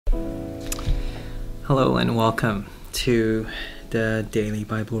Hello and welcome to the Daily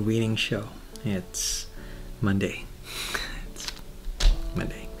Bible Reading Show. It's Monday.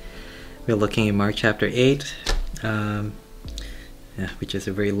 We're looking at Mark chapter 8, which is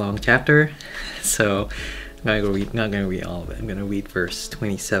a very long chapter. So I'm not going to read all of it. I'm going to read verse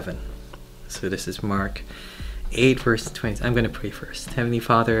 27. So this is Mark 8, verse 20. I'm going to pray first. Heavenly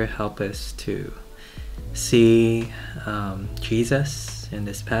Father, help us to see Jesus in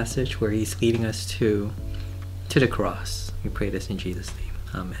this passage where he's leading us to the cross. We pray this in Jesus' name.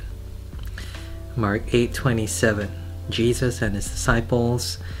 Amen. Mark 8:27. Jesus and his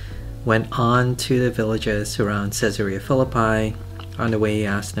disciples went on to the villages around Caesarea Philippi. On the way he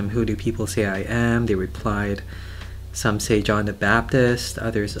asked them, "Who do people say I am?" They replied, "Some say John the Baptist,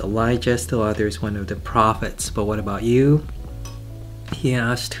 others Elijah, still others one of the prophets. But what about you?" He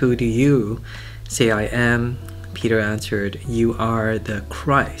asked, "Who do you say I am?" Peter answered, "You are the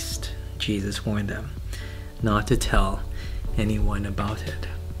Christ." Jesus warned them not to tell anyone about it.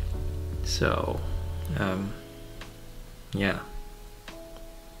 So,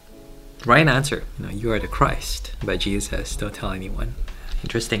 right answer, you are the Christ. But Jesus says, don't tell anyone.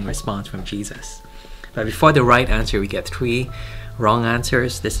 Interesting response from Jesus. But before the right answer, we get 3 wrong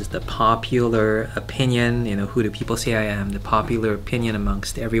answers. This is the popular opinion. Who do people say I am? The popular opinion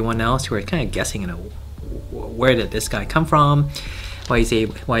amongst everyone else who are kind of guessing, where did this guy come from? Why is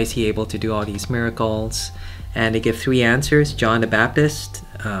he able to do all these miracles? And they give 3 answers. John the Baptist,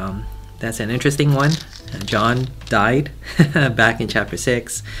 that's an interesting one. John died back in chapter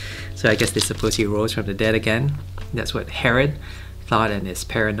 6. So I guess they suppose he rose from the dead again. That's what Herod thought in his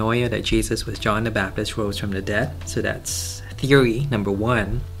paranoia, that Jesus was John the Baptist, rose from the dead. So that's theory number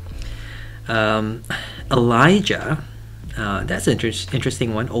 1. Elijah, that's an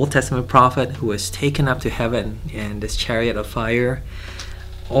interesting one. Old Testament prophet who was taken up to heaven in this chariot of fire.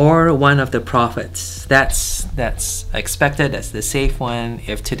 Or one of the prophets. That's expected. That's the safe one.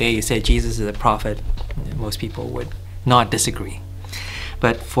 If today you say Jesus is a prophet, most people would not disagree.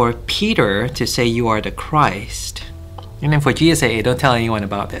 But for Peter to say you are the Christ, and then for Jesus to say, hey, don't tell anyone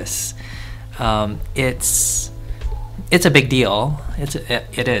about this, it's a big deal.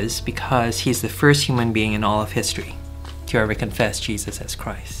 It is, because he's the first human being in all of history to ever confess Jesus as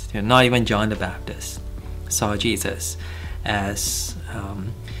Christ. Not even John the Baptist saw Jesus as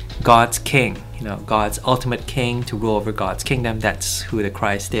God's king, God's ultimate king to rule over God's kingdom. That's who the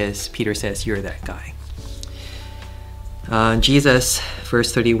Christ is. Peter says, you're that guy. Jesus,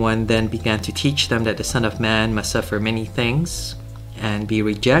 verse 31, then began to teach them that the Son of Man must suffer many things and be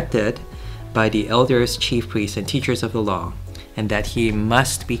rejected by the elders, chief priests, and teachers of the law, and that he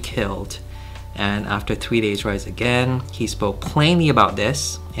must be killed, and after 3 days rise again. He spoke plainly about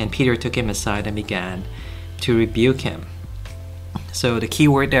this, and Peter took him aside and began to rebuke him. So the key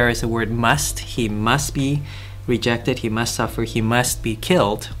word there is the word must. He must be rejected, he must suffer, he must be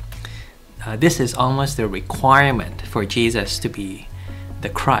killed. This is almost the requirement for Jesus to be the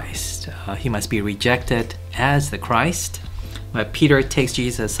Christ. He must be rejected as the Christ. But Peter takes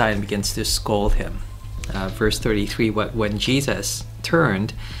Jesus aside and begins to scold him. Verse 33, when Jesus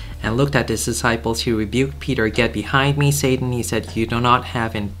turned and looked at his disciples, he rebuked Peter. "Get behind me, Satan," he said. "You do not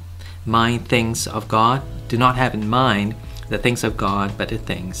have in mind things of God. Do not have in mind the things of God, but the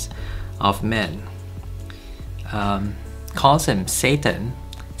things of men." Calls him Satan,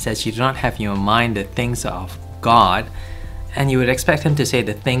 says you do not have in your mind the things of God, and you would expect him to say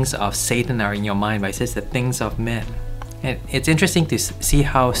the things of Satan are in your mind, but he says the things of men. And it's interesting to see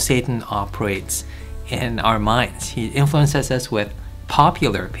how Satan operates in our minds. He influences us with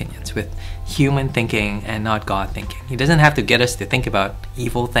popular opinions, with human thinking and not God thinking. He doesn't have to get us to think about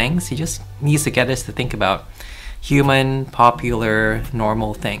evil things. He just needs to get us to think about human, popular,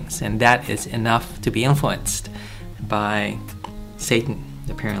 normal things. And that is enough to be influenced by Satan,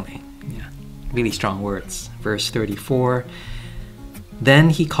 apparently. Really strong words. Verse 34, then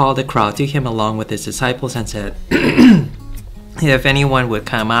he called the crowd to him along with his disciples and said, "If anyone would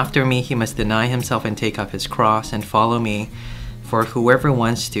come after me, he must deny himself and take up his cross and follow me. For whoever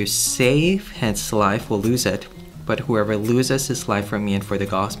wants to save his life will lose it, but whoever loses his life for me and for the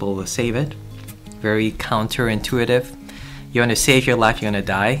gospel will save it." Very counterintuitive. You want to save your life, you're going to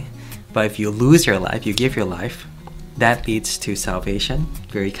die. But if you lose your life, you give your life, that leads to salvation.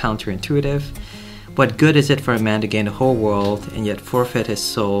 Very counterintuitive. What good is it for a man to gain the whole world and yet forfeit his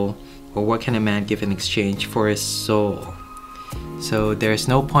soul? Or what can a man give in exchange for his soul? So there's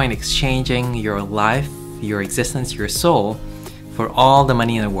no point exchanging your life, your existence, your soul for all the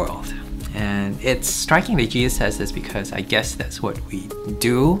money in the world. And it's striking that Jesus says this, because I guess that's what we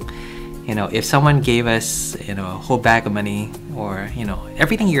do If someone gave us, a whole bag of money, or,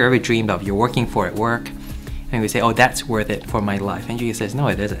 everything you ever dreamed of, you're working for at work, and we say, oh, that's worth it for my life. And Jesus says, no,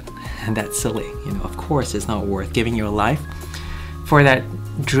 it isn't. And that's silly. Of course it's not worth giving your life for that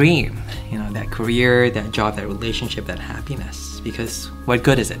dream, that career, that job, that relationship, that happiness. Because what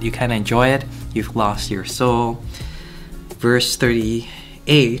good is it? You can't enjoy it. You've lost your soul. Verse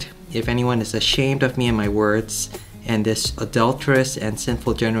 38, if anyone is ashamed of me and my words, and this adulterous and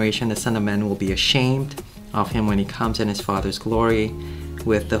sinful generation, the Son of Man will be ashamed of him when he comes in his Father's glory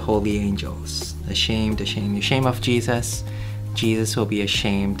with the holy angels. Ashamed of Jesus. Jesus will be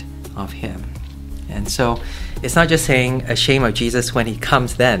ashamed of him. And so it's not just saying ashamed of Jesus when he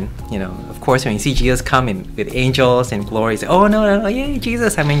comes then. Of course, when you see Jesus come in with angels and glory, say, oh, no, yay,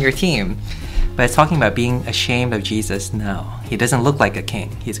 Jesus, I'm in your team. But it's talking about being ashamed of Jesus now. He doesn't look like a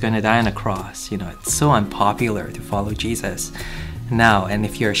king. He's going to die on a cross. It's so unpopular to follow Jesus now. And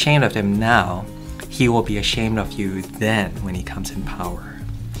if you're ashamed of him now, he will be ashamed of you then when he comes in power.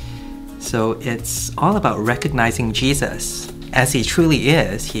 So it's all about recognizing Jesus as he truly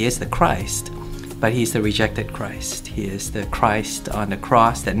is. He is the Christ, but he's the rejected Christ. He is the Christ on the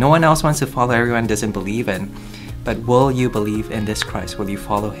cross that no one else wants to follow, everyone doesn't believe in. But will you believe in this Christ? Will you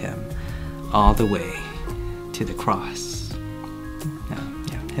follow him all the way to the cross?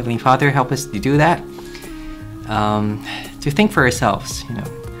 Heavenly Father, help us to do that. To think for ourselves,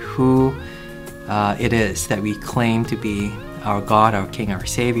 who it is that we claim to be our God, our King, our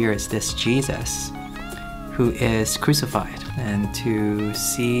Savior. Is this Jesus who is crucified? And to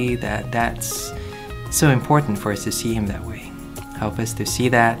see that that's so important for us to see him that way. Help us to see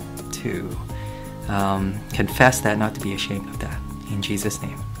that, to confess that, not to be ashamed of that. In Jesus'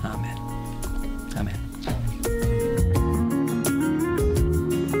 name, amen. Amen.